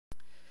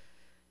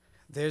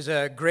There's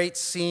a great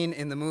scene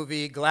in the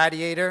movie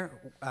Gladiator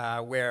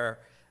where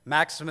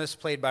Maximus,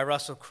 played by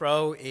Russell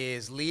Crowe,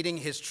 is leading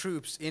his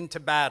troops into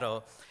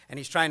battle, and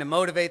he's trying to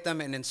motivate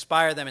them and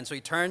inspire them. And so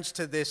he turns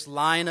to this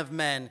line of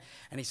men,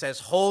 and he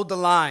says, "Hold the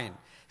line,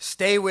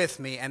 stay with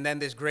me." And then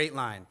this great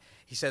line.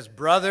 He says,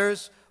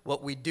 "Brothers,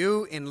 what we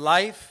do in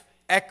life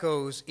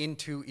echoes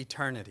into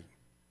eternity."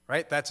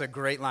 Right? That's a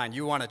great line.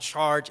 You want to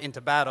charge into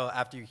battle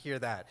after you hear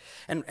that.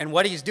 And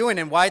what he's doing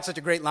and why it's such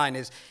a great line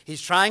is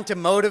he's trying to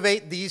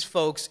motivate these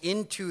folks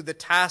into the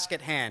task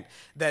at hand,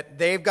 that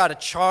they've got to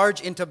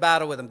charge into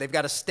battle with him. They've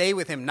got to stay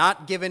with him,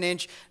 not give an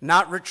inch,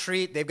 not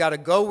retreat. They've got to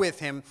go with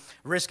him,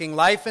 risking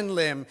life and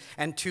limb.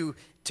 And to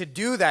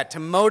do that, to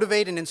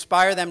motivate and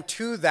inspire them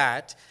to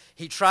that,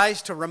 he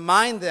tries to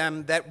remind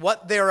them that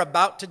what they're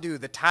about to do,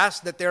 the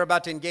task that they're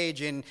about to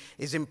engage in,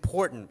 is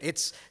important.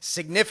 It's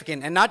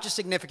significant, and not just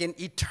significant,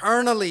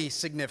 eternally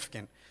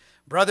significant.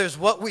 Brothers,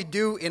 what we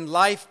do in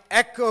life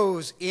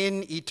echoes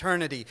in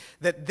eternity.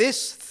 That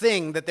this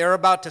thing that they're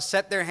about to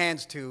set their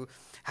hands to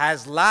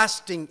has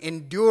lasting,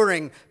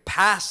 enduring,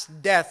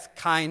 past death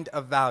kind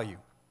of value.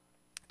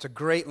 It's a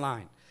great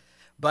line.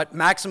 But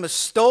Maximus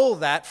stole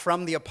that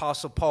from the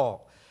Apostle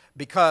Paul,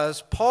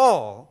 because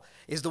Paul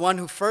is the one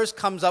who first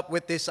comes up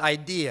with this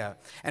idea.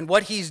 And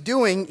what he's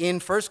doing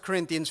in 1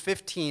 Corinthians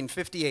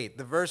 15:58,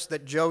 the verse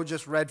that Joe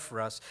just read for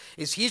us,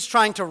 is he's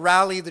trying to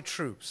rally the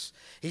troops.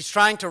 He's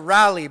trying to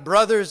rally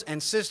brothers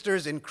and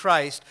sisters in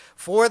Christ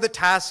for the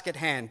task at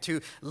hand, to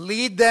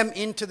lead them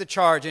into the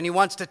charge. And he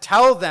wants to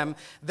tell them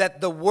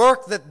that the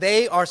work that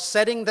they are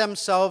setting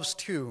themselves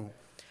to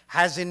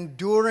has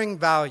enduring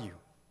value,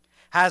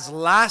 has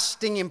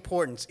lasting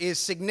importance, is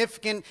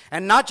significant,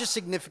 and not just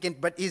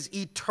significant, but is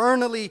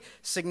eternally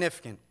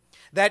significant.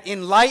 That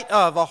in light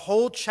of a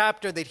whole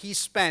chapter that he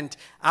spent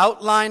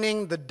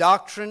outlining the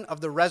doctrine of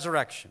the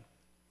resurrection,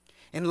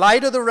 in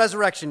light of the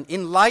resurrection,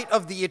 in light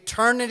of the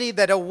eternity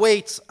that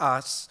awaits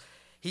us,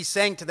 he's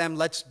saying to them,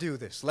 let's do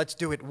this. Let's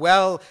do it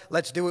well.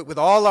 Let's do it with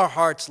all our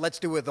hearts. Let's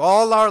do it with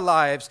all our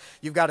lives.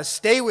 You've got to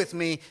stay with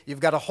me. You've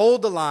got to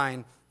hold the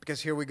line,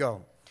 because here we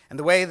go. And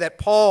the way that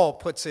Paul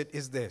puts it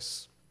is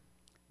this: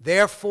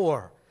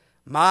 "Therefore,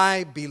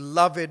 my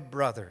beloved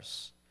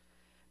brothers,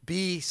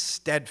 be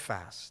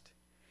steadfast,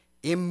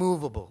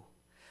 immovable,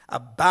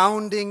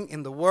 abounding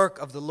in the work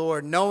of the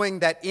Lord, knowing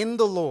that in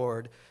the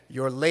Lord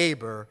your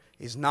labor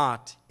is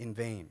not in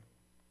vain."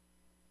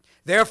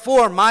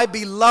 Therefore, my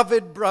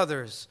beloved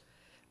brothers,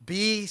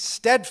 be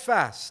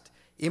steadfast,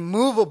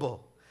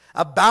 immovable,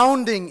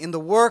 abounding in the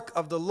work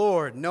of the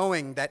Lord,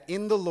 knowing that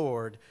in the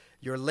Lord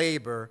your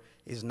labor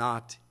is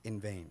not in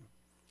vain.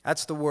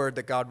 That's the word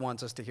that God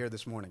wants us to hear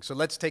this morning. So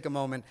let's take a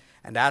moment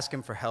and ask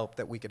him for help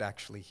that we could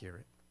actually hear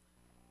it.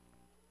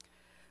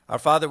 Our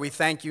Father, we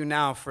thank you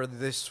now for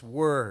this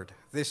word,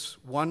 this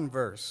one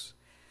verse.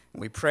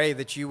 And we pray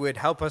that you would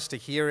help us to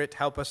hear it,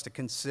 help us to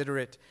consider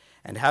it,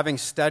 and having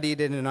studied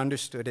it and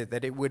understood it,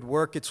 that it would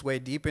work its way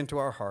deep into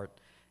our heart,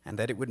 and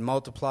that it would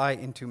multiply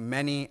into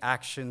many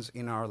actions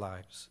in our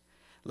lives.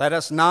 Let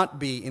us not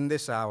be, in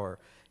this hour,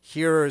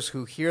 hearers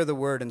who hear the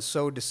word and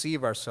so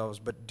deceive ourselves,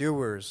 but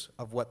doers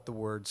of what the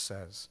word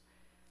says.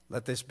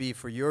 Let this be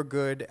for your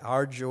good,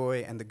 our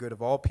joy, and the good of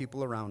all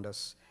people around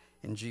us.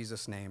 In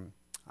Jesus' name,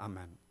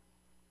 amen.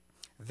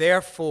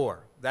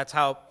 Therefore, that's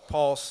how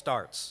Paul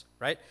starts,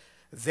 right?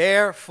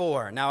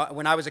 Therefore. Now,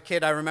 when I was a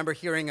kid, I remember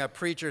hearing a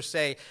preacher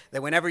say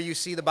that whenever you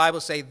see the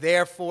Bible say,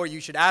 therefore, you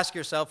should ask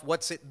yourself,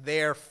 what's it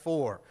there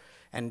for?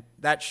 And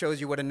that shows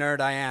you what a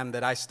nerd I am,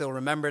 that I still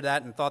remember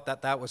that and thought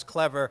that that was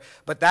clever.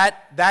 But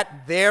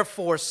that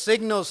therefore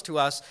signals to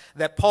us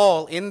that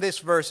Paul, in this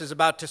verse, is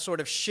about to sort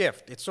of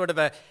shift. It's sort of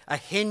a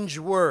hinge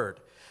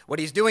word. What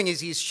he's doing is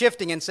he's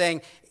shifting and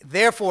saying,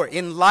 therefore,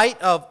 in light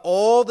of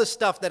all the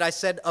stuff that I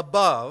said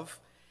above,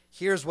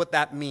 here's what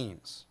that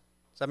means.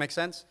 Does that make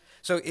sense?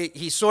 So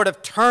he's sort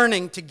of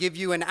turning to give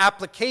you an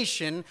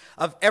application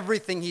of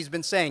everything he's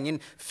been saying. In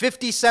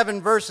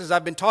 57 verses,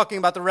 I've been talking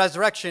about the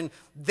resurrection.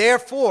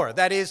 Therefore,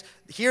 that is,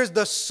 here's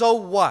the so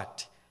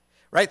what,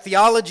 right?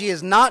 Theology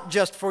is not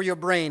just for your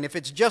brain. If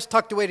it's just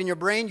tucked away in your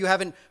brain, you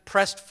haven't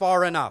pressed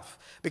far enough,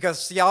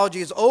 because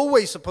theology is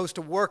always supposed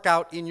to work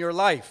out in your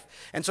life.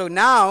 And so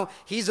now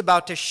he's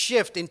about to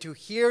shift into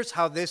here's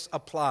how this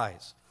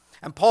applies.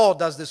 And Paul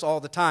does this all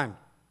the time.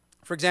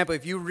 For example,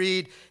 if you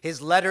read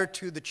his letter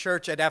to the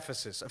church at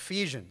Ephesus,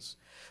 Ephesians,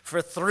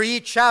 for 3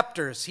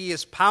 chapters he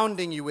is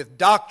pounding you with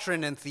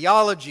doctrine and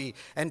theology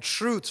and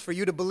truths for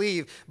you to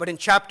believe. But in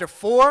chapter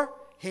 4,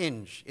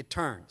 hinge, it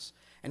turns.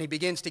 And he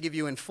begins to give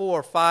you in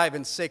 4, 5,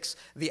 and 6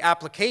 the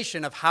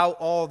application of how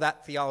all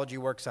that theology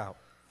works out.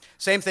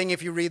 Same thing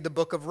if you read the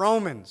book of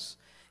Romans.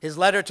 His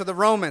letter to the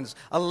Romans,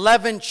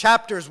 11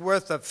 chapters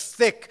worth of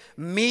thick,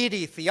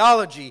 meaty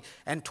theology.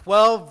 And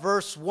 12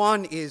 verse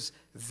 1 is,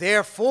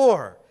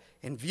 therefore,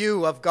 in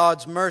view of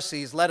God's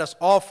mercies, let us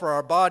offer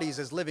our bodies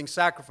as living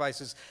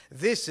sacrifices.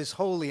 This is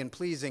holy and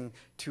pleasing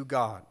to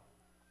God.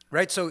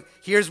 Right? So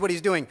here's what he's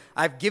doing.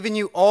 I've given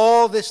you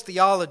all this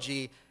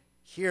theology.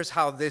 Here's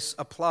how this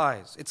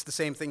applies. It's the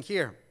same thing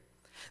here.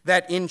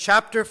 that in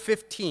chapter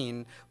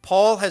 15,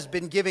 Paul has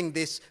been giving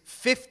this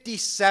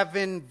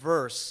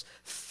 57-verse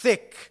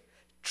thick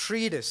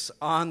treatise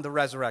on the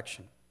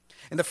resurrection.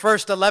 In the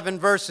first 11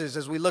 verses,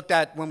 as we looked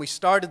at when we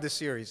started the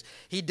series,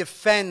 he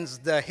defends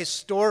the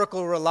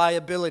historical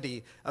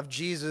reliability of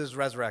Jesus'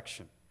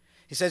 resurrection.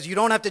 He says, you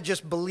don't have to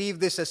just believe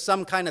this as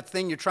some kind of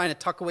thing you're trying to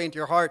tuck away into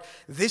your heart.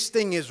 This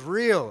thing is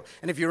real.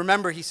 And if you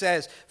remember, he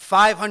says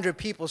 500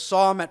 people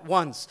saw him at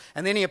once.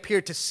 And then he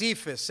appeared to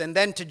Cephas and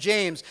then to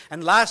James.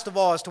 And last of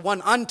all, as to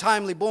one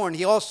untimely born,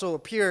 he also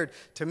appeared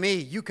to me.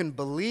 You can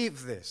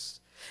believe this.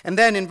 And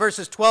then in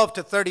verses 12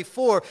 to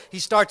 34, he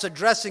starts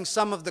addressing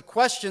some of the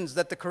questions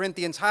that the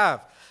Corinthians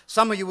have.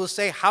 Some of you will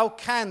say, how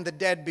can the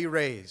dead be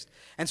raised?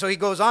 And so he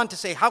goes on to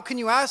say, how can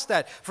you ask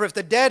that? For if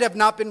the dead have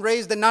not been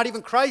raised, then not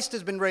even Christ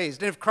has been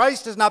raised. And if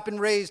Christ has not been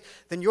raised,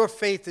 then your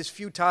faith is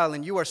futile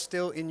and you are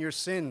still in your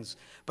sins.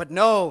 But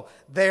no,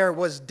 there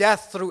was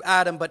death through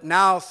Adam, but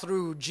now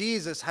through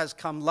Jesus has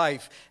come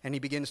life. And he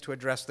begins to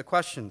address the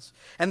questions.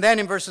 And then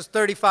in verses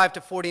 35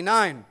 to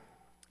 49,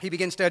 he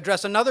begins to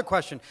address another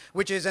question,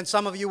 which is, and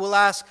some of you will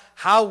ask,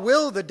 how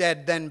will the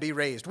dead then be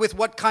raised? With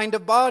what kind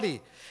of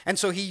body? And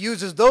so he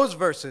uses those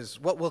verses,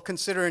 what we'll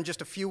consider in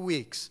just a few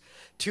weeks,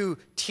 to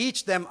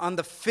teach them on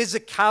the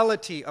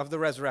physicality of the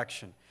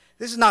resurrection.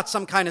 This is not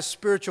some kind of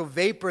spiritual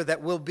vapor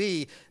that will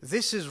be.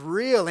 This is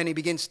real, and he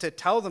begins to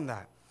tell them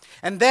that.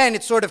 And then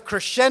it sort of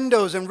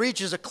crescendos and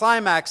reaches a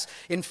climax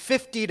in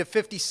 50 to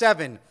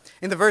 57,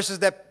 in the verses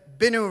that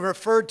Binu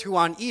referred to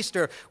on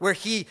Easter, where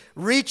he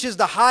reaches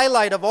the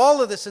highlight of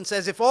all of this and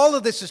says, if all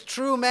of this is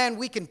true, man,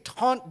 we can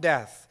taunt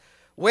death.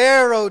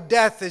 Where, O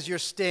death, is your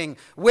sting?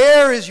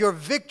 Where is your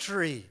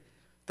victory?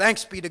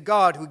 Thanks be to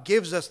God who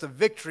gives us the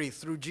victory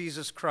through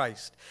Jesus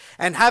Christ.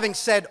 And having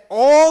said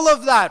all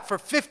of that for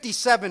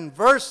 57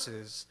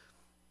 verses,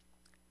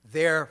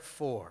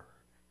 therefore,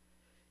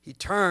 he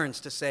turns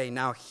to say,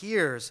 now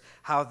here's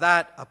how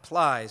that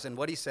applies. And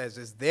what he says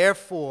is,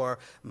 therefore,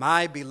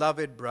 my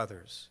beloved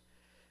brothers,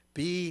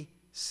 be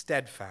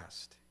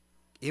steadfast,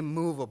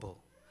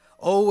 immovable,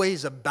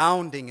 always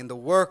abounding in the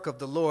work of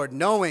the Lord,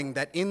 knowing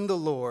that in the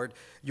Lord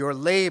your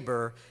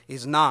labor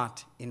is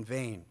not in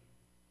vain.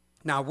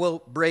 Now,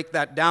 we'll break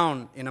that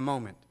down in a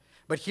moment.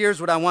 But here's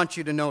what I want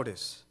you to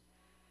notice.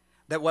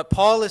 That what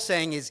Paul is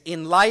saying is,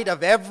 in light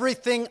of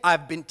everything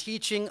I've been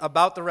teaching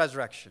about the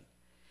resurrection,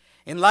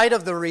 in light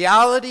of the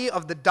reality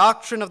of the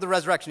doctrine of the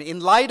resurrection,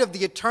 in light of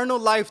the eternal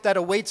life that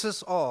awaits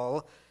us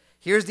all,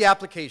 here's the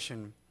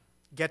application.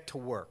 Get to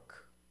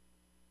work.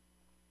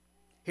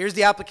 Here's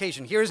the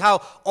application. Here's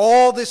how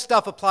all this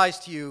stuff applies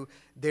to you.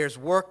 There's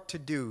work to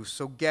do,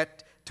 so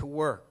get to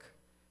work.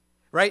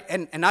 Right?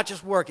 And not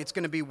just work, it's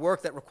going to be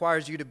work that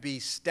requires you to be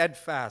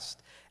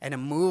steadfast and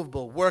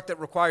immovable, work that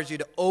requires you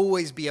to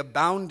always be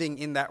abounding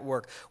in that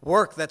work,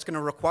 work that's going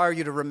to require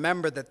you to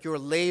remember that your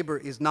labor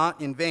is not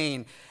in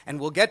vain. And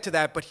we'll get to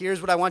that, but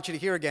here's what I want you to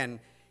hear again.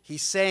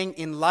 He's saying,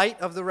 in light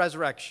of the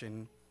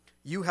resurrection,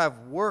 you have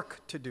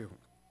work to do.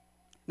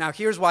 Now,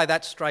 here's why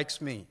that strikes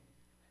me.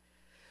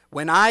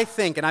 When I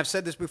think, and I've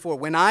said this before,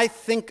 when I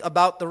think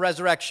about the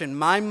resurrection,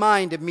 my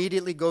mind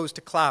immediately goes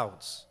to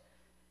clouds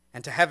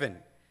and to heaven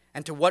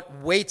and to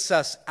what waits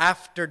us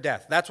after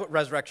death. That's what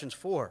resurrection's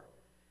for.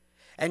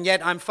 And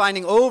yet I'm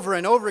finding over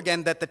and over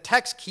again that the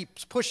text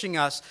keeps pushing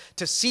us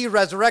to see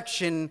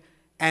resurrection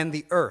and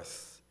the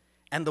earth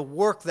and the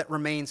work that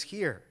remains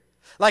here.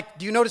 Like,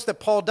 do you notice that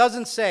Paul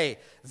doesn't say,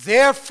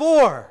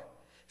 therefore,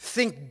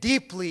 think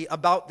deeply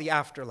about the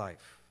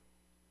afterlife?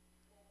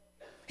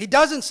 He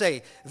doesn't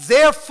say,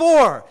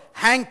 therefore,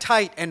 hang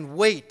tight and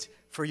wait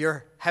for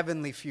your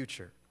heavenly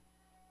future.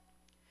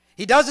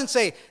 He doesn't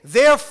say,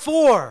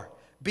 therefore,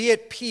 be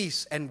at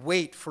peace and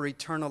wait for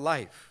eternal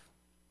life.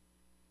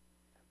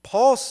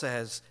 Paul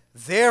says,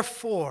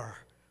 therefore,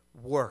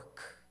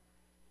 work.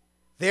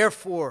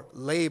 Therefore,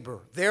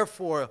 labor.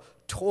 Therefore,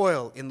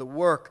 toil in the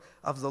work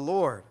of the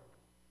Lord.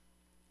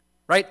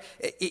 Right?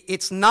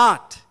 It's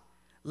not,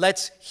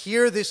 let's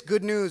hear this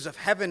good news of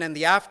heaven and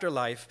the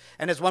afterlife,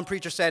 and as one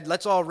preacher said,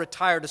 let's all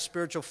retire to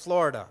spiritual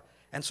Florida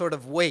and sort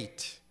of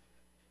wait.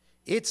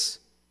 It's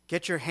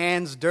get your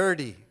hands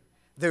dirty.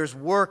 There's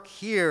work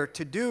here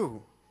to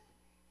do.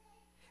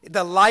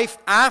 The life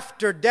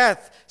after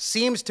death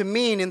seems to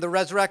mean in the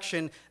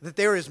resurrection that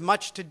there is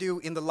much to do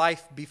in the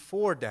life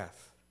before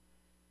death.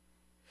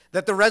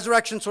 That the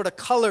resurrection sort of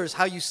colors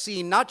how you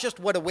see not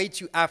just what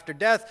awaits you after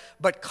death,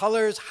 but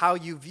colors how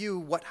you view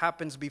what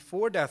happens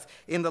before death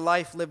in the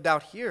life lived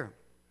out here.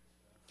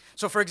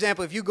 So, for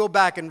example, if you go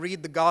back and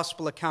read the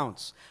gospel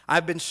accounts,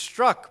 I've been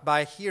struck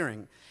by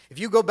hearing, if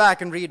you go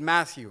back and read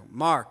Matthew,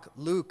 Mark,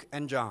 Luke,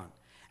 and John,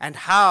 and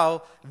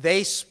how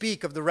they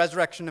speak of the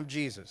resurrection of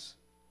Jesus,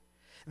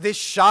 this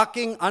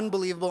shocking,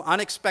 unbelievable,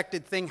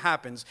 unexpected thing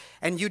happens,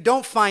 and you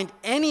don't find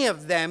any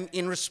of them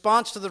in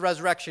response to the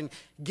resurrection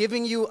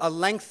giving you a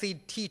lengthy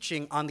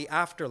teaching on the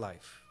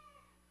afterlife.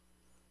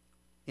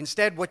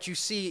 Instead, what you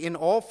see in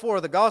all four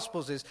of the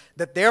Gospels is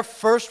that their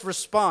first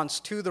response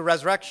to the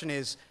resurrection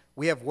is,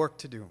 we have work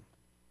to do.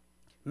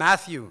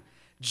 Matthew,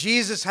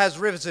 Jesus has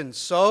risen,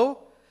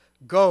 so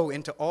Go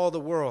into all the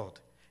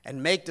world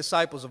and make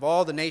disciples of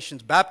all the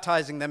nations,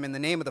 baptizing them in the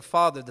name of the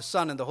Father, the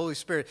Son, and the Holy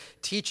Spirit,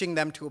 teaching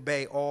them to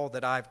obey all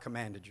that I've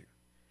commanded you.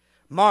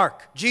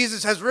 Mark,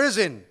 Jesus has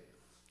risen.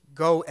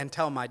 Go and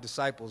tell my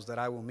disciples that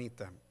I will meet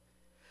them.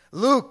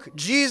 Luke,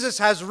 Jesus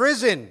has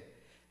risen.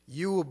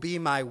 You will be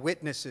my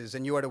witnesses,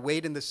 and you are to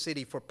wait in the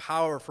city for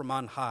power from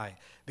on high,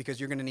 because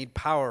you're going to need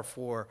power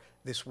for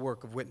this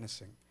work of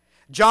witnessing.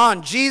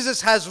 John,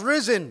 Jesus has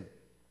risen.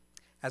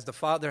 As the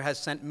Father has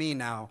sent me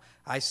now,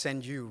 I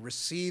send you.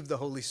 Receive the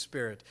Holy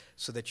Spirit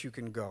so that you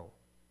can go.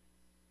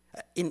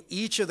 In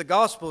each of the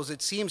Gospels,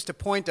 it seems to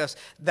point us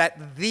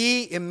that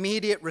the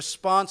immediate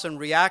response and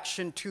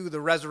reaction to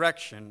the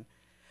resurrection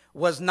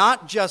was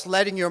not just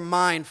letting your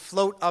mind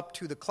float up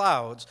to the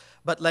clouds,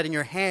 but letting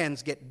your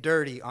hands get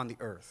dirty on the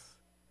earth.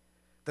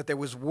 That there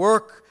was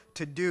work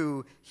to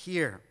do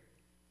here.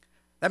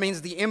 That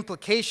means the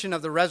implication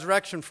of the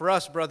resurrection for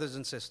us, brothers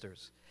and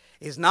sisters,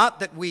 is not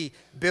that we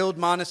build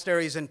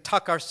monasteries and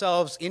tuck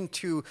ourselves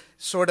into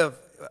sort of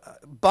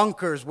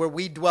bunkers where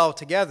we dwell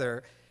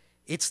together.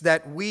 It's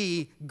that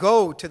we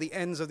go to the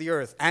ends of the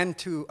earth and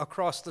to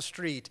across the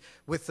street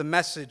with the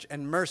message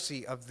and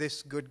mercy of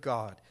this good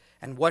God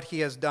and what he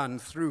has done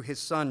through his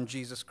Son,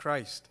 Jesus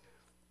Christ.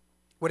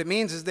 What it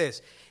means is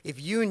this: if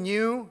you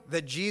knew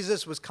that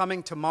Jesus was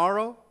coming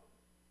tomorrow,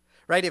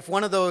 right? If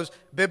one of those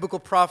biblical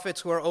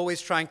prophets who are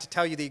always trying to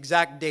tell you the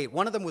exact date,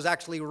 one of them was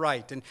actually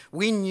right, and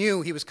we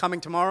knew he was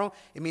coming tomorrow,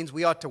 it means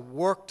we ought to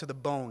work to the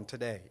bone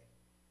today.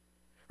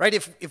 Right?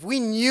 If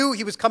we knew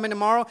he was coming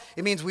tomorrow,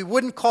 it means we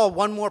wouldn't call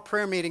one more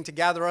prayer meeting to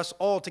gather us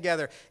all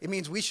together. It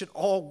means we should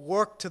all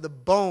work to the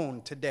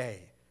bone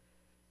today.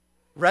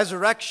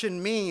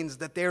 Resurrection means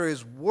that there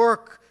is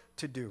work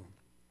to do.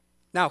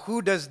 Now,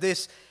 who does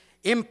this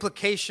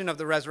implication of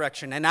the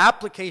resurrection, an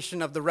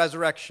application of the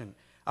resurrection,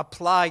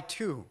 apply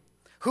to?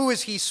 Who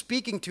is he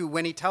speaking to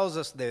when he tells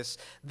us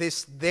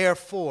this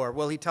therefore?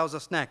 Well, he tells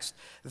us next,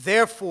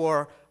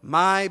 therefore,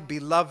 my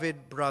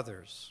beloved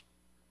brothers.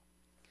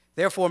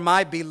 Therefore,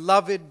 my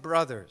beloved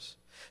brothers.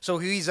 So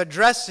who he's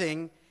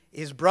addressing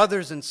is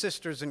brothers and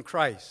sisters in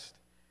Christ.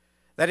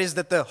 That is,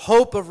 that the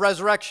hope of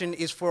resurrection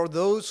is for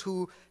those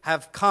who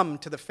have come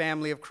to the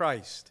family of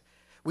Christ.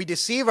 We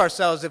deceive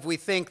ourselves if we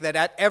think that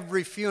at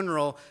every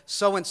funeral,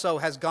 so-and-so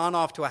has gone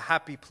off to a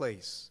happy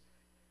place.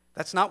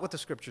 That's not what the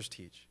Scriptures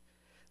teach.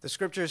 The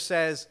Scripture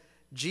says,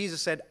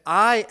 Jesus said,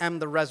 I am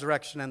the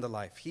resurrection and the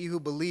life. He who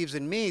believes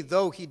in me,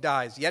 though he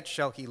dies, yet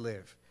shall he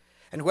live.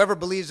 And whoever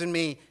believes in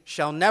me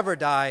shall never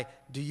die.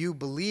 Do you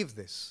believe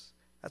this?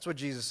 That's what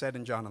Jesus said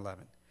in John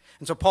 11.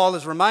 And so Paul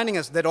is reminding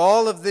us that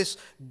all of this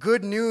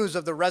good news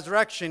of the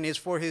resurrection is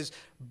for his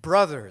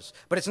brothers.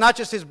 But it's not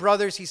just his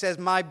brothers. He says,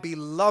 my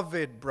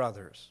beloved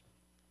brothers.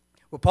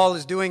 What Paul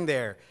is doing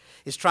there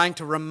is trying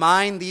to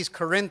remind these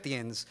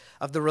Corinthians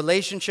of the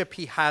relationship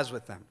he has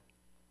with them.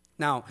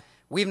 Now,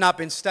 we've not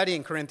been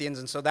studying Corinthians,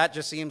 and so that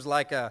just seems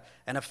like an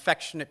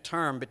affectionate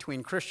term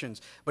between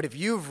Christians. But if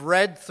you've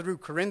read through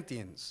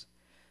Corinthians,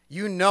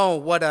 you know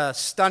what a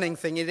stunning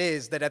thing it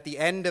is that at the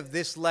end of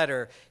this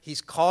letter, he's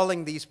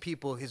calling these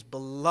people his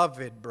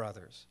beloved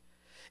brothers.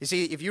 You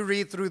see, if you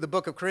read through the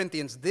book of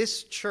Corinthians,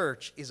 this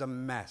church is a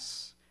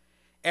mess.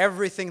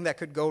 Everything that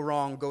could go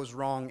wrong goes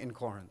wrong in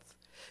Corinth.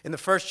 In the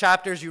first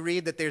chapters, you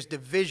read that there's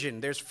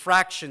division, there's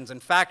fractions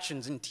and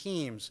factions and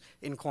teams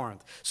in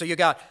Corinth. So you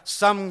got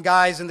some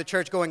guys in the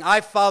church going, I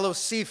follow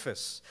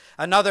Cephas.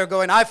 Another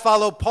going, I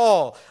follow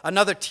Paul.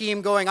 Another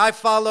team going, I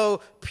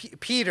follow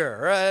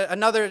Peter.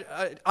 Another,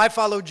 I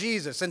follow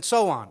Jesus, and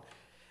so on.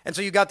 And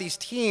so you got these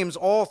teams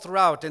all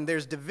throughout, and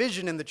there's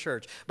division in the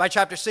church. By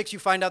chapter 6, you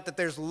find out that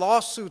there's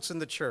lawsuits in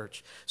the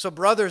church. So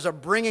brothers are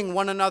bringing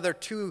one another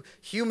to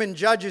human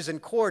judges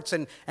and courts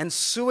and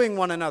suing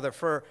one another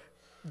for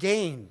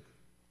gain.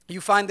 You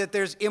find that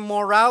there's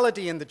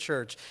immorality in the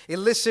church,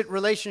 illicit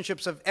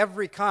relationships of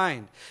every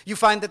kind. You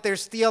find that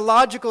there's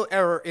theological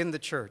error in the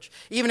church.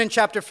 Even in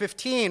chapter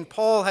 15,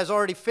 Paul has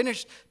already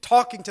finished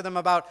talking to them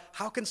about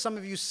how can some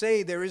of you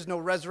say there is no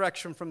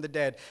resurrection from the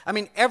dead? I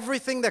mean,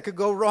 everything that could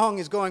go wrong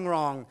is going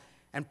wrong.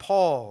 And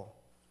Paul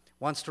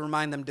wants to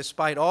remind them,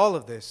 despite all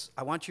of this,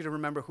 I want you to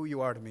remember who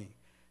you are to me.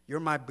 You're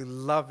my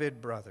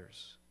beloved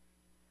brothers.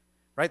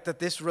 Right? That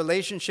this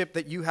relationship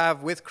that you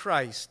have with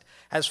Christ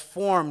has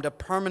formed a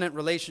permanent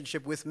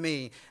relationship with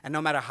me, and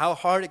no matter how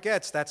hard it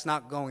gets, that's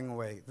not going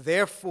away.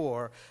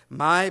 Therefore,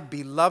 my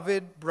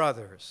beloved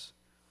brothers,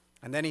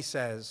 and then he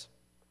says,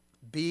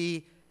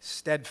 be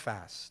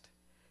steadfast,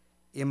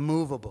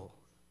 immovable.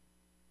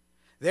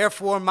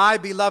 Therefore, my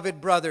beloved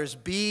brothers,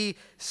 be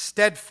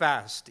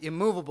steadfast,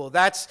 immovable.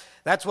 That's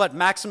what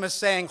Maximus is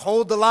saying,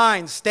 hold the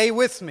line, stay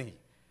with me.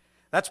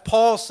 That's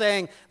Paul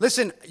saying,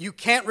 listen, you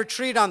can't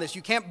retreat on this.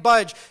 You can't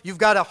budge. You've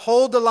got to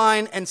hold the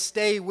line and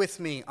stay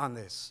with me on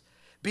this.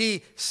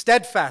 Be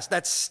steadfast.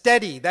 That's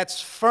steady. That's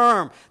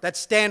firm. That's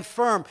stand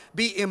firm.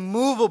 Be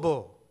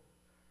immovable.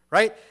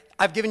 Right?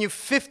 I've given you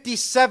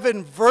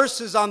 57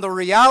 verses on the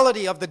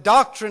reality of the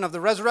doctrine of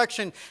the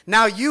resurrection.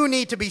 Now you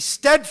need to be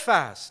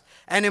steadfast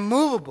and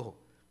immovable.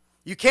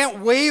 You can't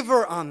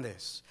waver on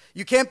this.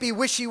 You can't be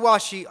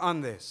wishy-washy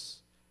on this.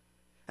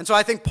 And so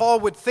I think Paul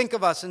would think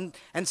of us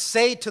and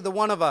say to the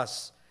one of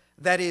us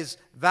that is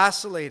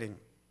vacillating,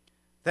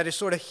 that is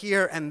sort of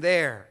here and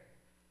there,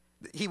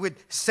 he would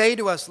say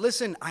to us,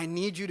 listen, I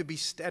need you to be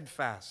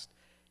steadfast,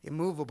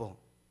 immovable.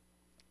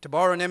 To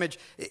borrow an image,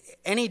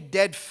 any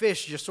dead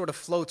fish just sort of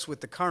floats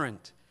with the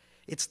current.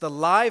 It's the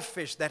live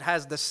fish that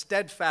has the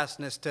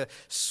steadfastness to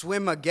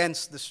swim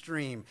against the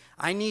stream.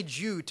 I need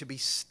you to be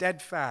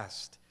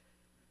steadfast.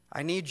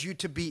 I need you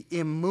to be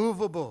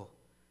immovable.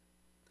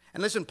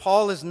 And listen,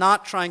 Paul is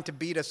not trying to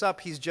beat us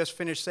up. He's just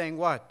finished saying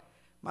what?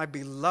 My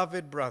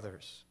beloved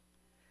brothers.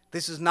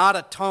 This is not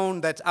a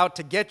tone that's out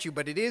to get you,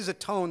 but it is a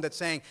tone that's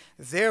saying,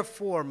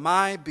 therefore,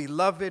 my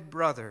beloved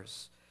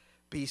brothers,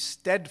 be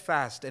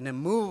steadfast and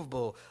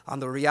immovable on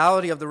the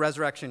reality of the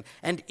resurrection.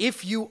 And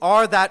if you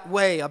are that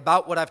way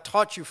about what I've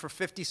taught you for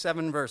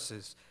 57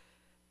 verses,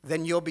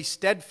 then you'll be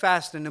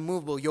steadfast and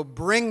immovable. You'll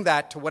bring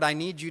that to what I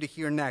need you to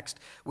hear next,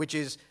 which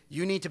is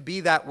you need to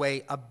be that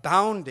way,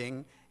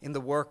 abounding in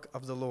the work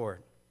of the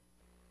Lord.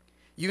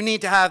 You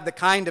need to have the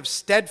kind of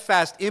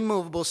steadfast,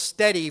 immovable,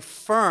 steady,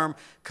 firm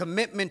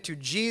commitment to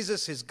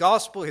Jesus, his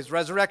gospel, his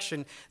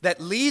resurrection, that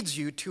leads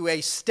you to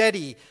a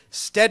steady,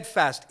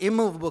 steadfast,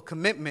 immovable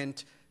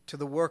commitment to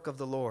the work of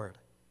the Lord.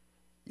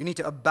 You need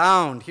to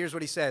abound. Here's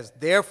what he says.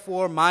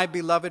 Therefore, my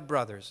beloved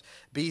brothers,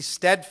 be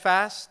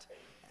steadfast,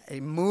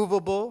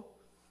 immovable,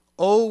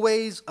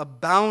 always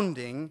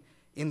abounding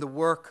in the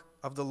work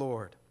of the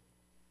Lord.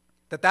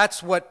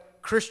 That's what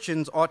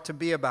Christians ought to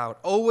be about,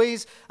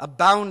 always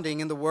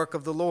abounding in the work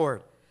of the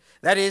Lord.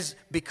 That is,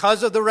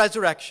 because of the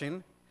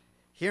resurrection,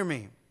 hear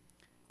me,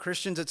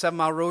 Christians at 7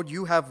 Mile Road,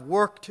 you have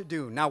work to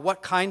do. Now,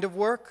 what kind of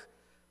work?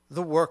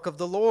 The work of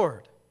the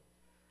Lord.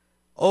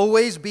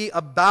 Always be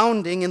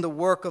abounding in the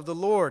work of the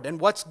Lord.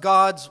 And what's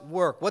God's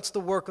work? What's the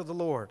work of the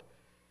Lord?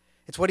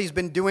 It's what he's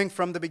been doing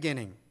from the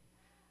beginning.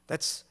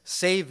 That's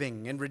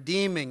saving and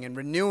redeeming and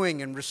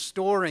renewing and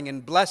restoring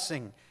and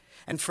blessing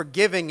and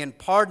forgiving and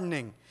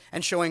pardoning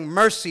and showing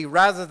mercy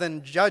rather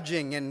than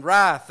judging and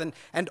wrath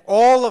and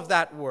all of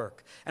that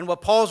work. And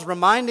what Paul's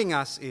reminding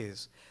us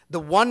is, the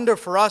wonder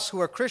for us who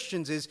are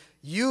Christians is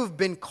you've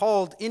been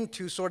called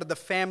into sort of the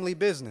family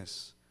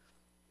business,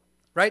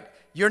 right?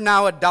 You're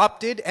now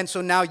adopted, and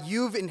so now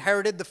you've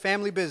inherited the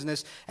family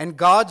business, and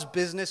God's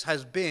business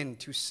has been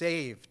to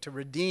save, to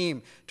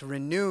redeem, to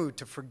renew,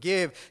 to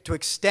forgive, to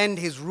extend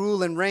his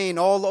rule and reign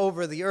all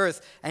over the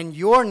earth, and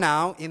you're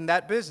now in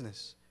that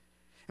business.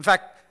 In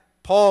fact,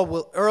 Paul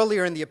will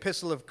earlier in the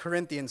epistle of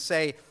Corinthians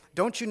say,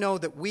 don't you know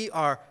that we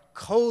are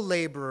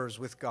co-laborers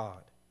with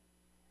God?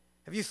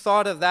 Have you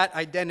thought of that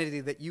identity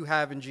that you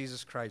have in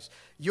Jesus Christ?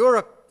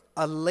 You're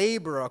a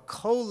laborer, a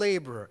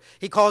co-laborer.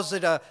 He calls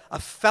it a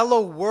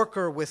fellow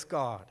worker with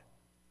God.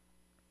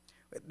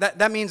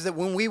 That means that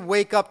when we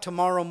wake up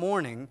tomorrow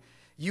morning,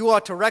 you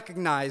ought to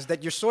recognize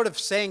that you're sort of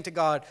saying to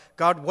God,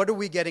 God, what are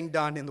we getting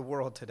done in the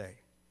world today?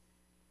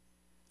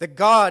 That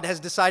God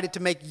has decided to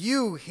make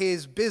you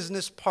his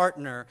business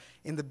partner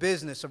in the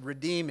business of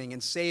redeeming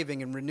and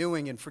saving and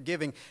renewing and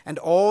forgiving and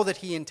all that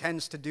he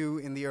intends to do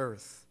in the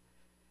earth.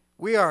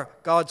 We are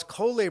God's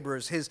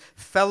co-laborers, his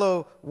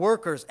fellow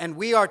workers, and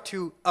we are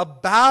to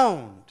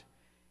abound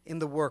in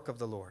the work of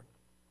the Lord.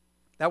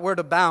 That word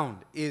abound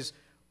is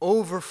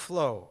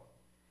overflow.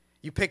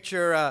 You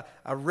picture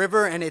a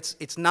river and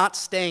it's not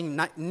staying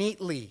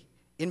neatly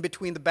in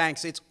between the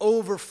banks. It's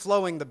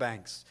overflowing the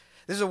banks.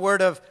 This is a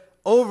word of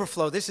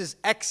overflow. This is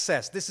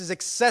excess. This is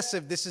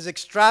excessive. This is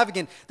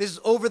extravagant. This is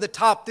over the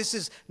top. This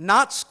is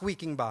not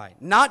squeaking by,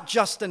 not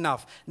just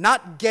enough,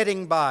 not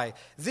getting by.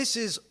 This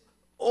is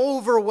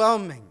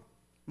overwhelming,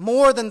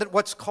 more than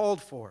what's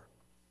called for.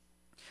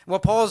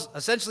 What Paul's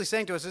essentially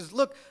saying to us is,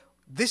 look,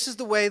 this is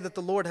the way that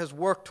the Lord has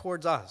worked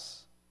towards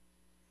us.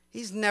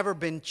 He's never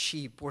been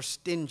cheap or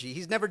stingy.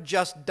 He's never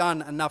just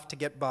done enough to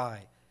get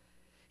by.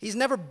 He's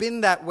never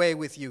been that way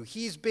with you.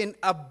 He's been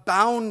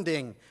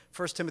abounding,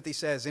 1 Timothy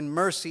says, in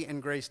mercy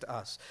and grace to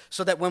us.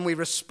 So that when we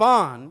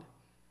respond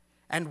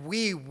and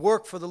we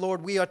work for the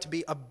Lord, we ought to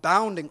be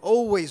abounding,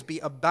 always be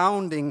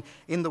abounding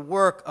in the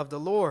work of the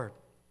Lord.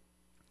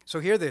 So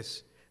hear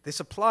this.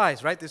 This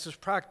applies, right? This is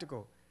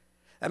practical.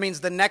 That means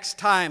the next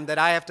time that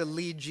I have to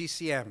lead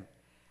GCM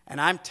and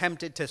I'm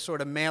tempted to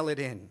sort of mail it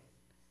in.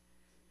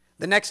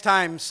 The next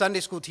time, Sunday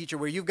school teacher,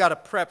 where you've got to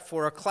prep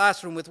for a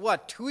classroom with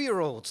what?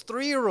 2-year-olds,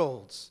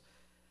 3-year-olds.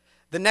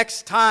 The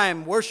next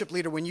time, worship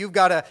leader, when you've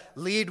got to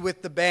lead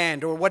with the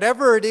band or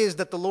whatever it is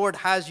that the Lord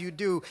has you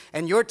do,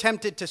 and you're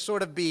tempted to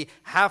sort of be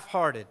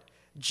half-hearted,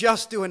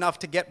 just do enough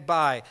to get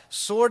by,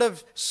 sort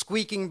of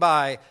squeaking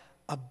by,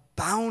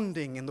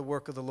 abounding in the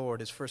work of the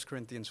Lord is 1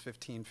 Corinthians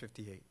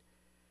 15:58.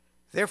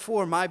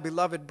 Therefore, my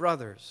beloved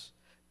brothers,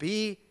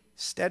 be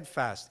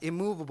steadfast,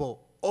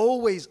 immovable,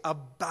 always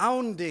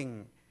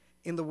abounding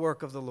in the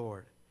work of the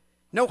Lord.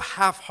 No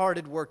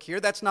half-hearted work here.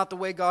 That's not the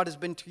way God has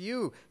been to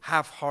you,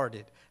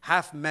 half-hearted,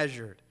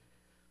 half-measured.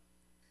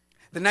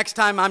 The next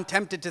time I'm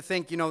tempted to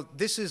think,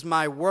 this is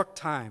my work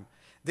time,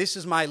 this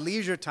is my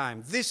leisure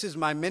time, this is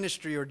my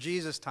ministry or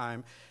Jesus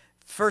time,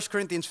 1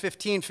 Corinthians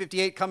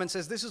 15:58 comes and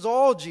says, this is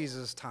all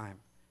Jesus' time.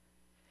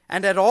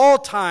 And at all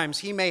times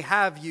he may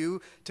have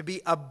you to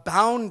be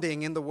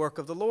abounding in the work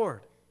of the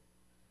Lord.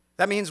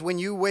 That means when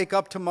you wake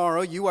up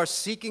tomorrow, you are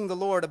seeking the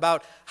Lord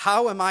about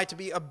how am I to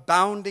be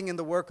abounding in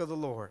the work of the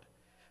Lord.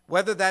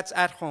 Whether that's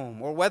at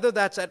home, or whether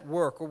that's at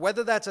work, or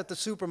whether that's at the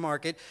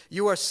supermarket,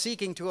 you are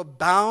seeking to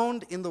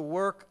abound in the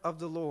work of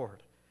the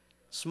Lord.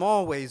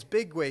 Small ways,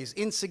 big ways,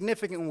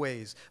 insignificant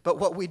ways. But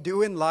what we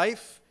do in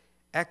life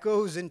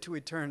echoes into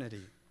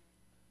eternity.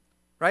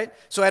 Right?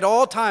 So at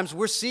all times,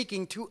 we're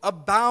seeking to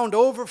abound,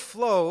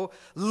 overflow,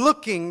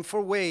 looking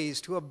for ways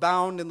to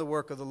abound in the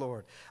work of the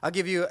Lord. I'll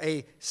give you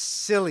a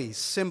silly,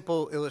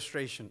 simple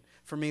illustration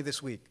for me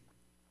this week.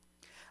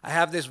 I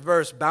have this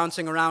verse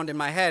bouncing around in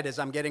my head as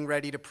I'm getting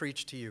ready to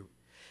preach to you.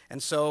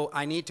 And so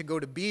I need to go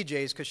to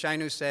BJ's because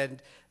Shainu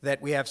said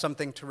that we have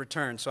something to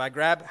return. So I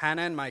grab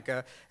Hannah and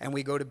Micah and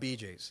we go to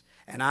BJ's.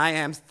 And I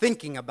am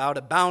thinking about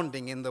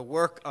abounding in the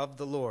work of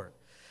the Lord.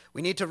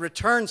 We need to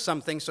return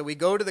something, so we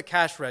go to the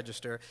cash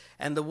register,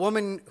 and the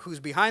woman who's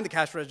behind the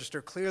cash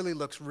register clearly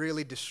looks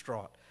really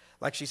distraught,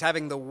 like she's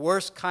having the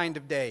worst kind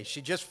of day.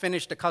 She just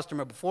finished a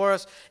customer before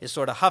us, is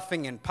sort of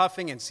huffing and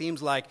puffing, and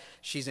seems like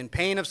she's in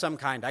pain of some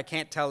kind. I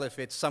can't tell if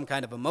it's some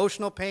kind of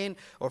emotional pain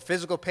or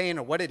physical pain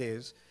or what it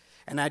is,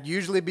 and I'd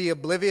usually be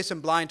oblivious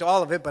and blind to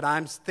all of it, but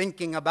I'm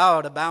thinking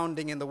about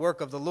abounding in the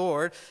work of the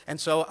Lord, and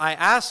so I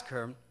ask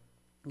her,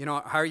 you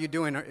know, how are you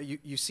doing?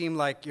 You seem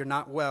like you're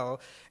not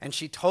well. And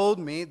she told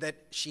me that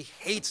she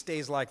hates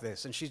days like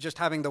this. And she's just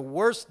having the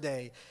worst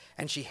day.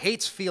 And she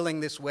hates feeling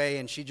this way.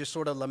 And she just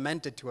sort of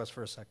lamented to us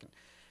for a second.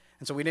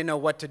 And so we didn't know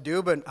what to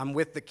do, but I'm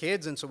with the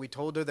kids. And so we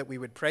told her that we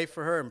would pray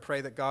for her and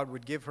pray that God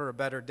would give her a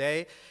better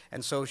day.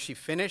 And so she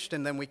finished,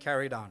 and then we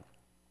carried on.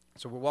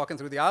 So we're walking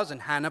through the aisles,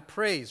 and Hannah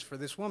prays for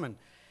this woman.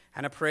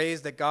 Hannah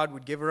prays that God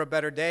would give her a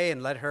better day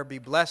and let her be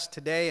blessed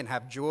today and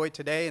have joy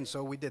today, and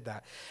so we did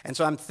that. And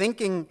so I'm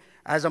thinking,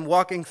 as I'm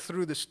walking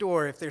through the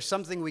store, if there's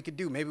something we could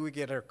do. Maybe we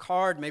get her a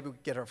card, maybe we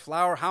get her a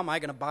flower. How am I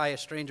going to buy a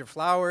stranger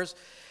flowers?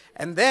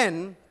 And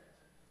then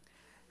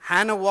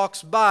Hannah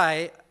walks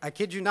by, I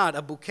kid you not,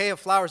 a bouquet of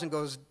flowers and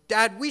goes,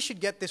 Dad, we should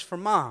get this for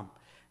Mom.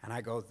 And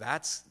I go,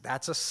 that's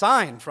a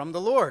sign from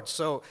the Lord.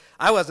 So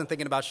I wasn't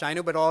thinking about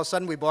Shainu, but all of a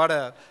sudden we bought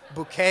a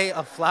bouquet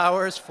of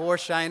flowers for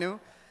Shainu.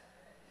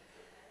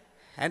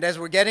 And as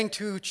we're getting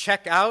to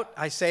check out,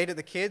 I say to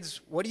the kids,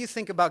 what do you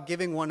think about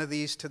giving one of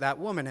these to that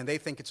woman? And they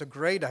think it's a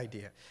great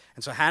idea.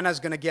 And so Hannah's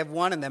going to give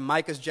one, and then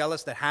Micah's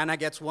jealous that Hannah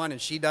gets one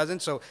and she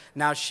doesn't, so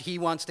now he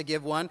wants to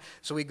give one.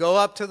 So we go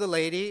up to the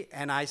lady,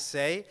 and I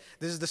say,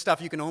 this is the stuff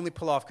you can only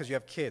pull off because you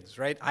have kids,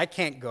 right? I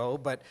can't go,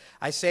 but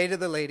I say to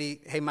the lady,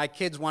 hey, my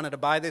kids wanted to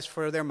buy this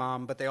for their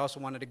mom, but they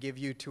also wanted to give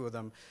you two of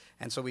them,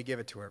 and so we give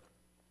it to her.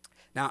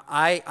 Now,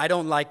 I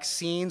don't like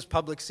scenes,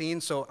 public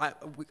scenes, so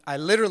I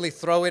literally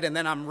throw it, and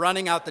then I'm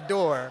running out the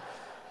door.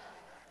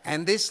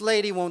 And this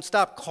lady won't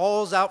stop,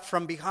 calls out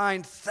from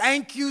behind,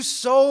 thank you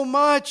so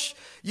much.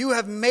 You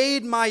have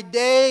made my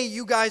day.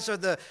 You guys are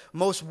the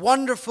most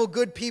wonderful,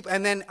 good people.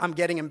 And then I'm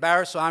getting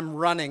embarrassed, so I'm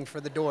running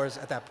for the doors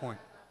at that point.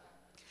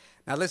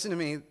 Now, listen to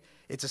me.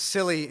 It's a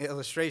silly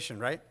illustration,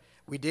 right?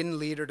 We didn't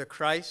lead her to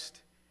Christ.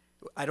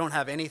 I don't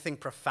have anything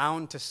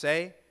profound to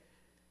say.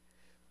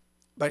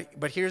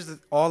 But here's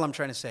all I'm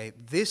trying to say.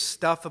 This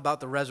stuff about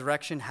the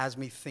resurrection has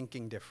me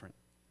thinking different.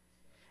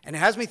 And it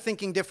has me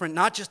thinking different,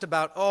 not just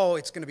about, oh,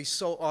 it's going to be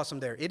so awesome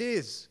there. It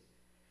is.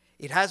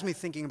 It has me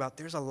thinking about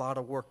there's a lot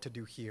of work to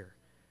do here.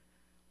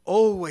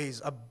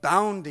 Always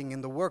abounding in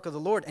the work of the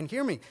Lord. And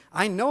hear me,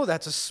 I know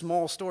that's a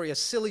small story, a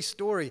silly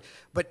story.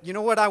 But you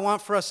know what I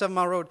want for us, 7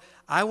 Mile Road?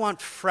 I want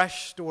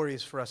fresh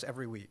stories for us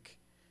every week.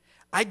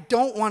 I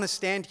don't want to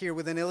stand here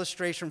with an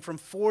illustration from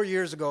 4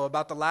 years ago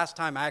about the last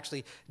time I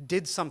actually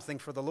did something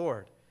for the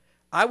Lord.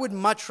 I would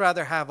much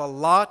rather have a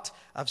lot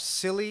of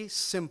silly,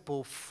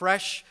 simple,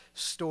 fresh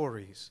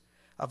stories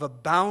of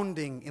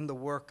abounding in the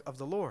work of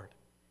the Lord.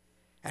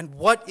 And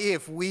what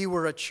if we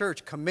were a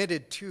church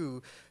committed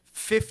to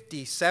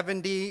 50,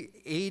 70,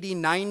 80,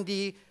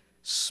 90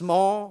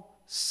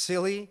 small,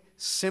 silly,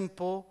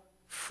 simple,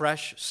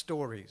 fresh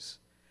stories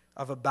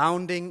of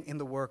abounding in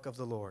the work of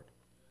the Lord?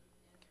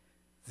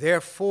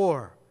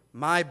 Therefore,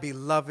 my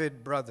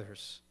beloved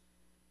brothers,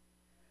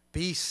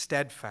 be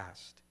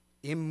steadfast,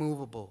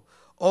 immovable,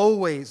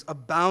 always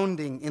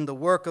abounding in the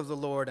work of the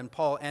Lord. And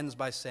Paul ends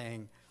by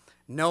saying,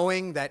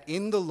 knowing that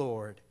in the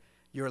Lord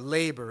your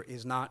labor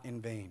is not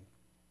in vain.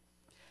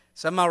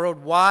 7 Mile Road,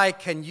 why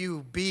can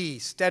you be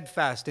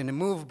steadfast and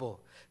immovable,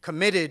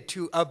 committed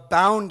to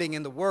abounding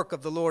in the work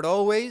of the Lord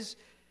always?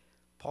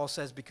 Paul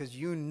says, because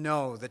you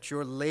know that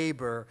your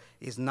labor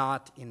is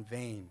not in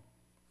vain.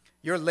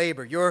 Your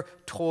labor, your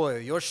toil,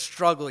 your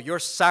struggle, your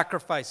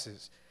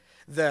sacrifices,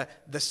 the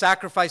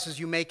sacrifices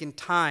you make in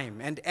time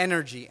and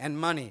energy and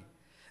money,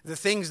 the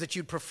things that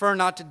you'd prefer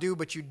not to do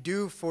but you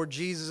do for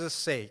Jesus'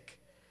 sake,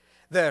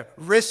 the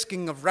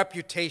risking of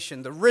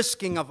reputation, the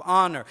risking of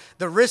honor,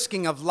 the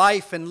risking of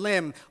life and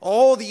limb,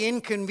 all the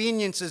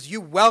inconveniences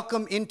you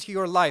welcome into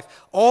your life,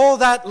 all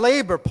that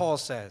labor, Paul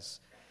says,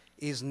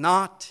 is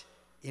not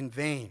in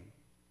vain.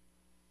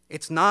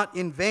 It's not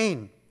in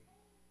vain.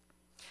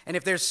 And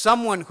if there's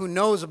someone who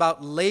knows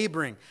about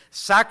laboring,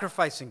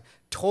 sacrificing,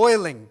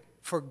 toiling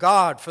for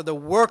God, for the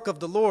work of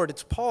the Lord,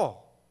 it's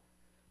Paul.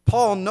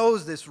 Paul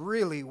knows this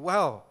really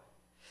well.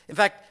 In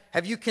fact,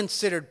 have you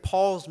considered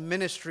Paul's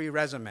ministry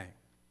resume?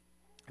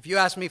 If you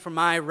ask me for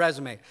my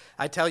resume,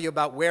 I tell you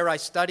about where I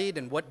studied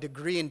and what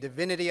degree in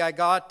divinity I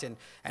got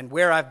and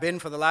where I've been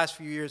for the last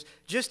few years.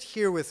 Just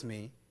hear with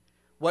me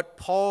what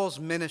Paul's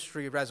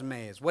ministry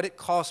resume is, what it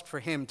cost for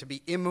him to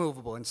be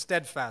immovable and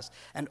steadfast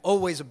and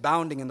always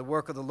abounding in the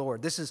work of the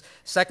Lord. This is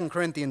 2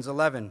 Corinthians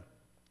 11.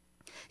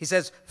 He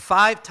says,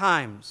 5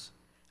 times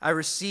I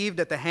received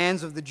at the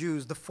hands of the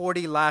Jews the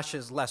 40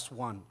 lashes less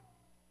one.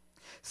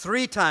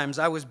 3 times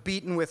I was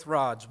beaten with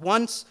rods.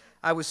 Once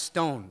I was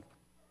stoned.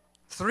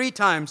 3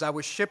 times I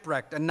was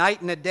shipwrecked. A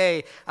night and a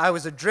day I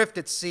was adrift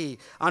at sea,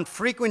 on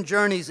frequent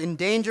journeys, in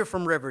danger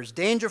from rivers,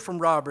 danger from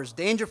robbers,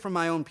 danger from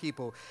my own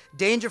people,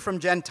 danger from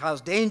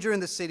Gentiles, danger in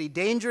the city,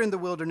 danger in the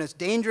wilderness,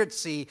 danger at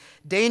sea,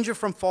 danger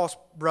from false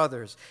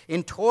brothers,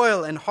 in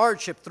toil and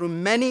hardship through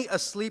many a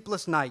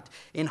sleepless night,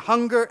 in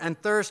hunger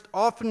and thirst,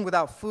 often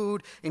without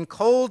food, in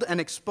cold and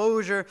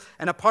exposure,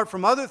 and apart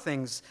from other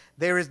things,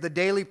 there is the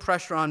daily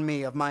pressure on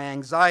me of my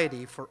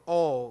anxiety for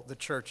all the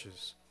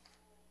churches.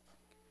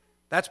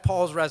 That's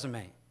Paul's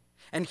resume.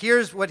 And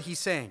here's what he's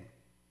saying.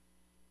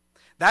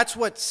 That's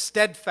what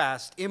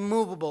steadfast,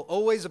 immovable,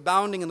 always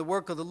abounding in the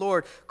work of the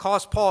Lord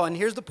cost Paul. And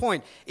here's the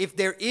point. If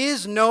there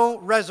is no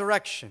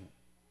resurrection,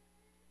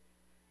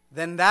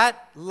 then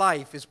that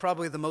life is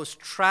probably the most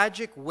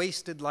tragic,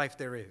 wasted life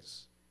there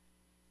is.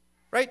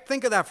 Right?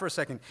 Think of that for a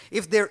second.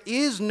 If there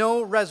is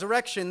no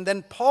resurrection,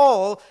 then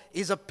Paul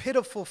is a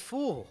pitiful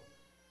fool.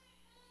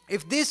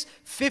 If this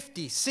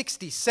 50,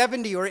 60,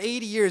 70, or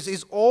 80 years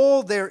is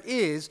all there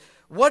is,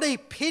 what a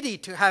pity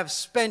to have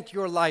spent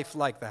your life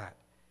like that.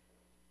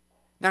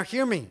 Now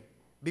hear me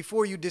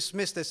before you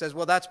dismiss this as,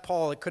 well, that's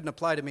Paul, it couldn't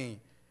apply to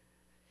me.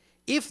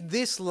 If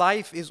this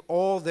life is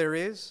all there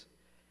is,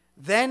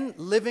 then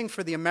living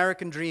for the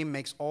American dream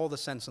makes all the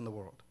sense in the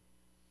world.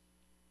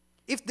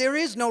 If there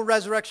is no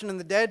resurrection in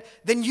the dead,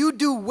 then you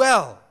do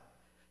well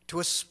to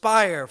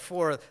aspire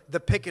for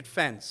the picket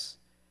fence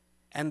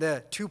and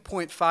the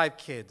 2.5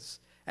 kids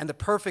and the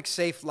perfect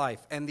safe life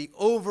and the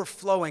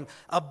overflowing,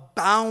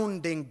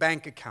 abounding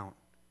bank account.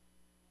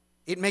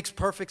 It makes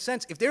perfect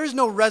sense. If there is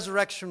no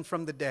resurrection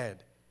from the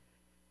dead,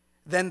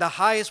 then the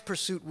highest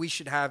pursuit we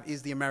should have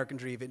is the American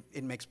dream.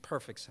 It makes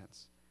perfect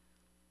sense.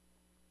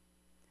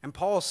 And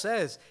Paul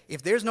says,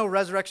 if there's no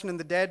resurrection in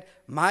the dead,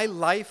 my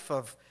life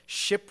of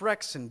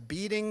shipwrecks and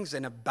beatings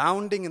and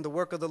abounding in the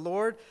work of the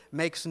Lord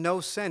makes no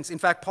sense. In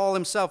fact, Paul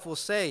himself will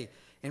say,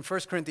 in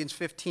 1 Corinthians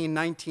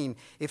 15:19,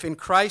 if in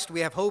Christ we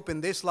have hope in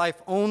this life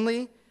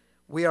only,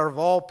 we are of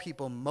all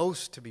people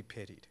most to be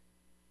pitied.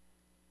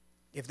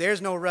 If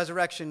there's no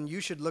resurrection, you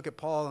should look at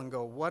Paul and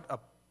go, what a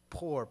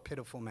poor,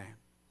 pitiful man.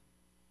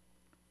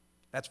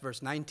 That's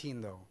verse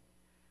 19, though,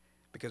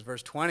 because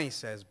verse 20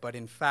 says, but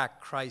in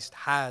fact Christ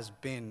has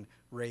been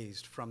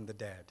raised from the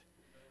dead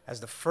as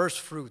the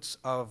first fruits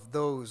of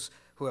those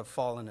who have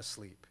fallen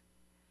asleep.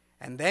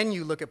 And then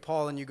you look at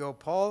Paul and you go,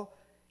 Paul,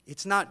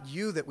 it's not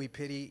you that we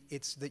pity,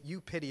 it's that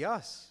you pity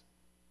us.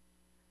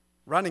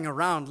 Running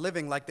around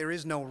living like there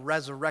is no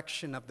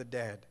resurrection of the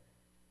dead.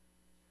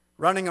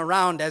 Running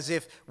around as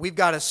if we've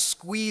got to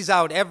squeeze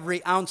out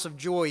every ounce of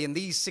joy in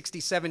these 60,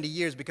 70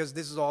 years because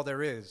this is all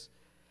there is.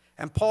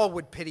 And Paul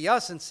would pity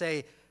us and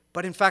say,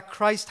 but in fact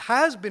Christ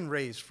has been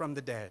raised from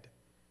the dead.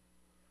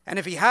 And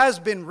if he has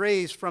been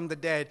raised from the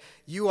dead,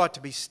 you ought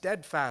to be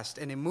steadfast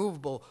and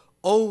immovable,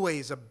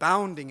 always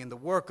abounding in the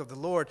work of the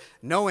Lord,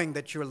 knowing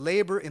that your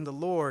labor in the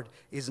Lord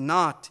is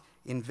not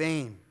in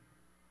vain.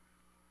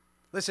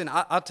 Listen,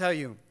 I'll tell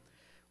you,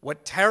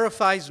 what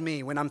terrifies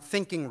me when I'm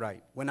thinking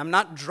right, when I'm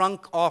not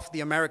drunk off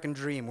the American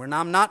dream, when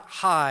I'm not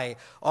high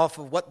off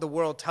of what the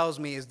world tells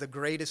me is the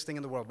greatest thing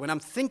in the world, when I'm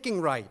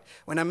thinking right,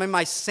 when I'm in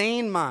my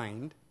sane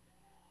mind,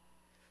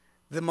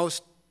 the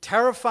most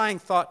terrifying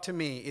thought to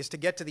me is to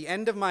get to the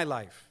end of my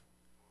life,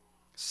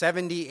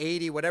 70,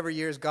 80, whatever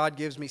years God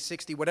gives me,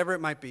 60, whatever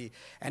it might be,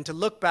 and to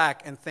look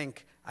back and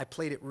think, I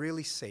played it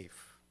really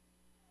safe.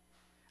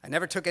 I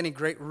never took any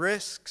great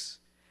risks.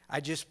 I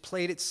just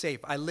played it safe.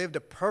 I lived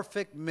a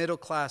perfect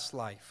middle-class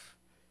life.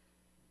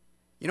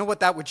 You know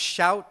what that would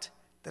shout?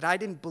 That I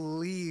didn't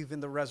believe in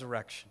the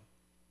resurrection.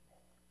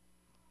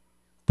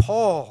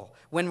 Paul,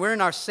 when we're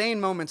in our sane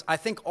moments, I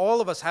think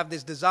all of us have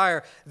this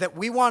desire that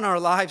we want our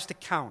lives to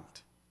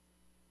count.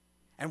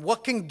 And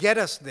what can get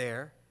us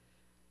there?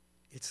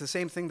 It's the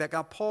same thing that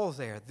got Paul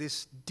there,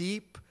 this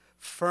deep,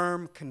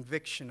 firm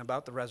conviction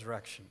about the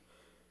resurrection.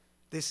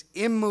 This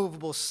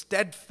immovable,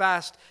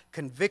 steadfast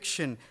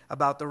conviction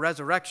about the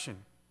resurrection.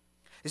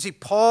 You see,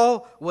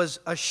 Paul was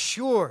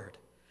assured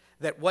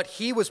that what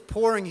he was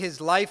pouring his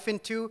life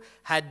into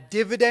had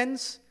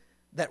dividends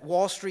that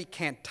Wall Street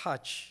can't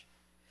touch.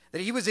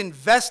 That he was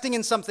investing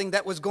in something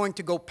that was going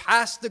to go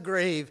past the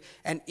grave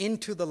and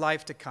into the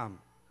life to come.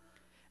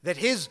 that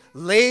his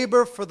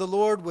labor for the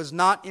Lord was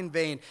not in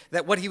vain,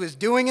 that what he was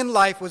doing in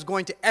life was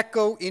going to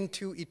echo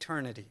into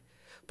eternity.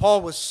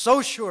 Paul was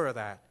so sure of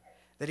that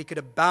he could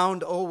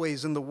abound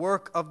always in the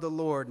work of the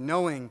Lord,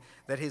 knowing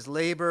that his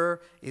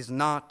labor is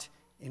not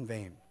in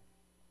vain.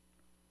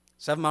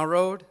 7 Mile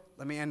Road,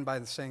 let me end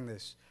by saying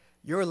this.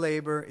 Your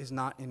labor is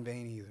not in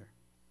vain either.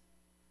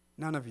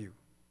 None of you.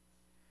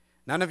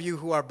 None of you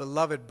who are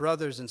beloved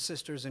brothers and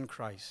sisters in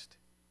Christ.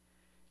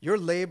 Your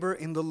labor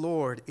in the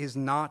Lord is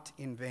not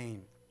in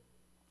vain.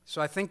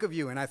 So I think of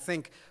you, and I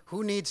think,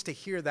 who needs to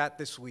hear that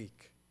this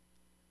week?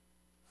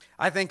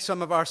 I think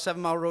some of our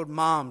 7 Mile Road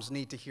moms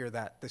need to hear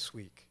that this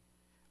week.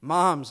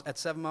 Moms at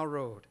 7 Mile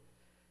Road,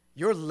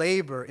 your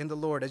labor in the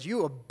Lord, as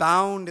you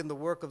abound in the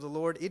work of the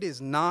Lord, it is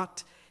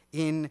not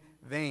in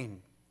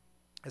vain.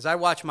 As I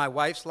watch my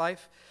wife's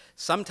life,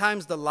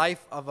 sometimes the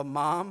life of a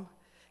mom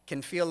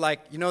can feel like,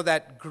 you know,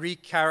 that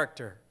Greek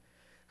character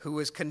who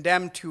was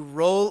condemned to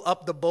roll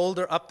up the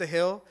boulder up the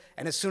hill,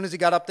 and as soon as he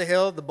got up the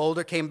hill, the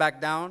boulder came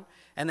back down,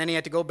 and then he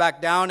had to go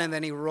back down, and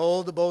then he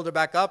rolled the boulder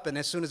back up, and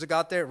as soon as it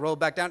got there, it rolled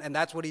back down, and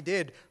that's what he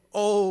did,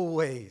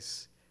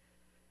 always.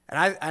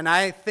 And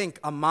I think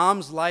a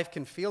mom's life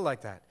can feel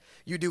like that.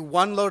 You do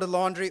one load of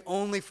laundry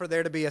only for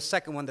there to be a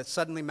second one that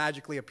suddenly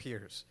magically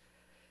appears.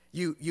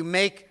 You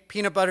make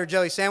peanut butter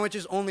jelly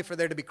sandwiches only for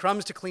there to be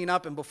crumbs to clean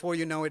up, and before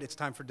you know it, it's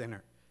time for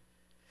dinner.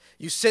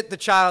 You sit the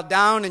child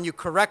down and you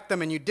correct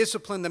them and you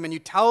discipline them and you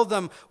tell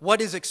them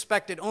what is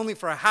expected only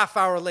for a half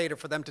hour later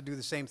for them to do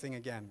the same thing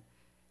again.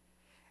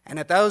 And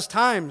at those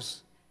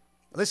times,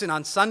 listen,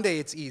 on Sunday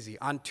it's easy.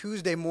 On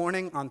Tuesday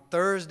morning, on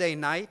Thursday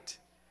night,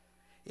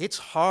 it's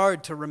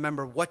hard to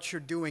remember what you're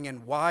doing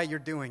and why you're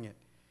doing it.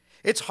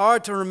 It's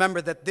hard to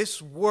remember that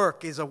this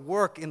work is a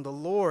work in the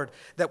Lord,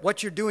 that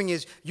what you're doing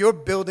is you're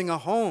building a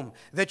home,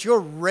 that you're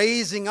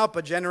raising up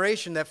a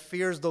generation that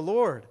fears the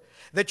Lord,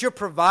 that you're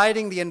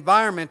providing the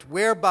environment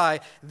whereby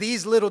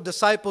these little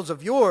disciples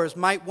of yours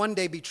might one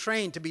day be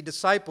trained to be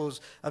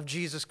disciples of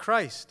Jesus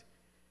Christ.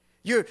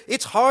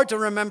 It's hard to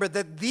remember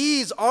that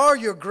these are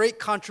your great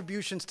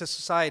contributions to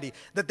society,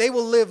 that they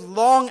will live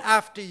long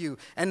after you,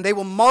 and they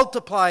will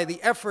multiply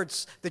the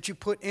efforts that you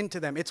put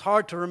into them. It's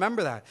hard to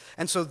remember that.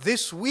 And so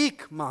this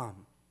week,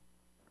 Mom,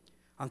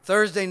 on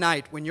Thursday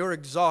night, when you're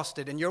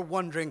exhausted and you're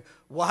wondering,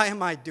 why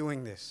am I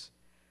doing this?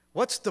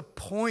 What's the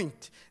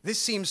point?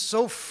 This seems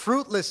so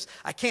fruitless.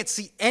 I can't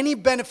see any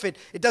benefit.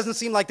 It doesn't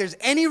seem like there's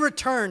any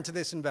return to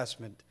this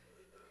investment.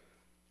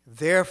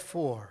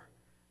 Therefore,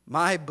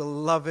 my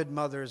beloved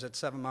mothers at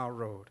 7 Mile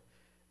Road,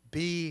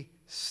 be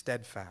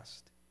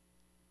steadfast,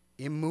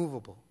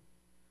 immovable,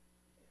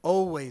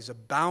 always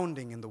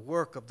abounding in the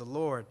work of the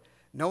Lord,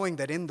 knowing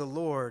that in the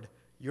Lord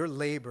your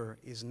labor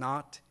is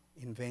not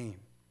in vain.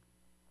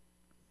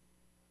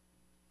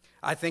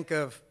 I think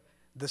of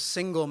the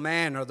single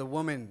man or the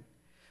woman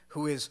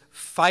who is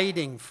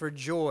fighting for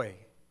joy,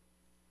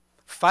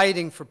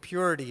 fighting for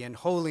purity and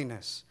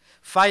holiness,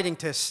 fighting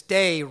to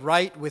stay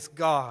right with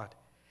God.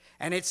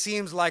 And it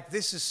seems like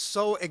this is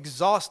so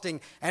exhausting,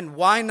 and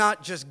why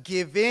not just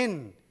give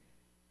in?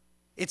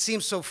 It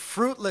seems so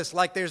fruitless,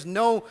 like there's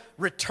no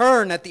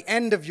return at the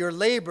end of your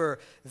labor.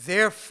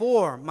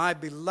 Therefore, my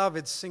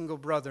beloved single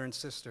brother and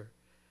sister,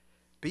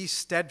 be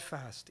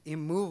steadfast,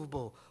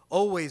 immovable,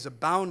 always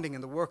abounding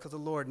in the work of the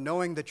Lord,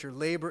 knowing that your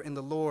labor in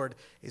the Lord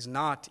is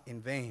not in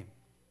vain.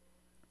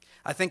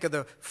 I think of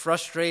the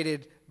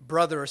frustrated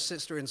brother or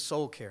sister in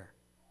soul care.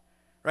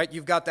 Right?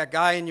 You've got that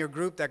guy in your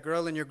group, that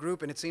girl in your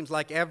group, and it seems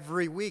like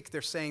every week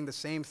they're saying the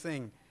same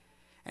thing.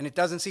 And it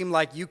doesn't seem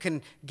like you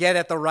can get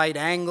at the right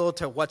angle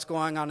to what's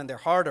going on in their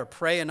heart or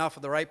pray enough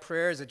of the right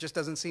prayers. It just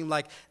doesn't seem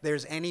like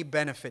there's any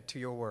benefit to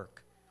your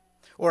work.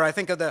 Or I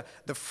think of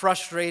the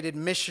frustrated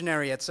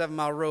missionary at 7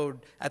 Mile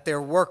Road at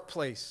their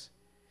workplace.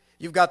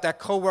 You've got that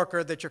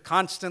coworker that you're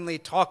constantly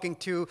talking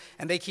to,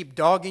 and they keep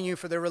dogging you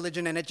for their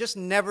religion, and it just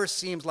never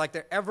seems like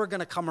they're ever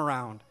going to come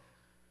around.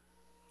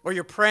 Or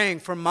you're praying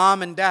for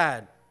mom and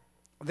dad.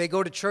 They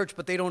go to church,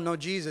 but they don't know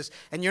Jesus.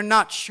 And you're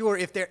not sure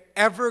if they're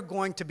ever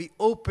going to be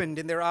opened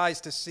in their eyes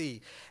to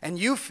see. And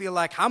you feel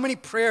like, how many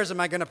prayers am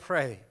I going to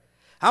pray?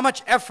 How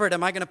much effort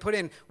am I going to put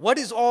in? What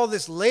is all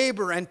this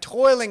labor and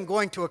toiling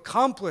going to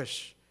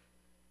accomplish?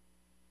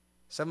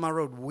 7 Mile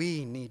Road,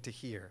 we need to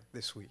hear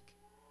this week.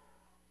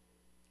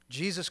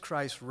 Jesus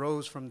Christ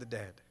rose from the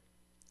dead.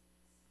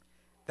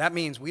 That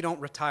means we don't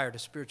retire to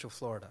spiritual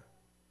Florida.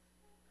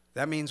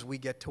 That means we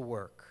get to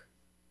work.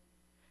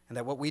 And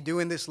that what we do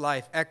in this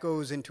life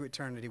echoes into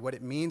eternity, what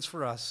it means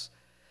for us.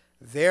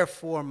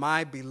 Therefore,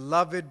 my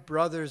beloved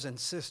brothers and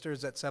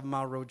sisters at 7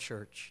 Mile Road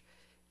Church,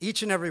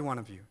 each and every one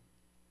of you,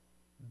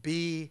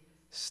 be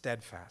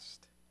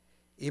steadfast,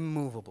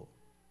 immovable,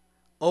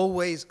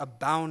 always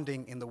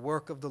abounding in the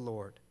work of the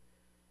Lord,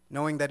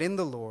 knowing that in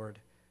the Lord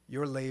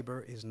your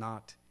labor is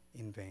not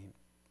in vain.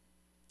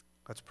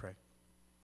 Let's pray.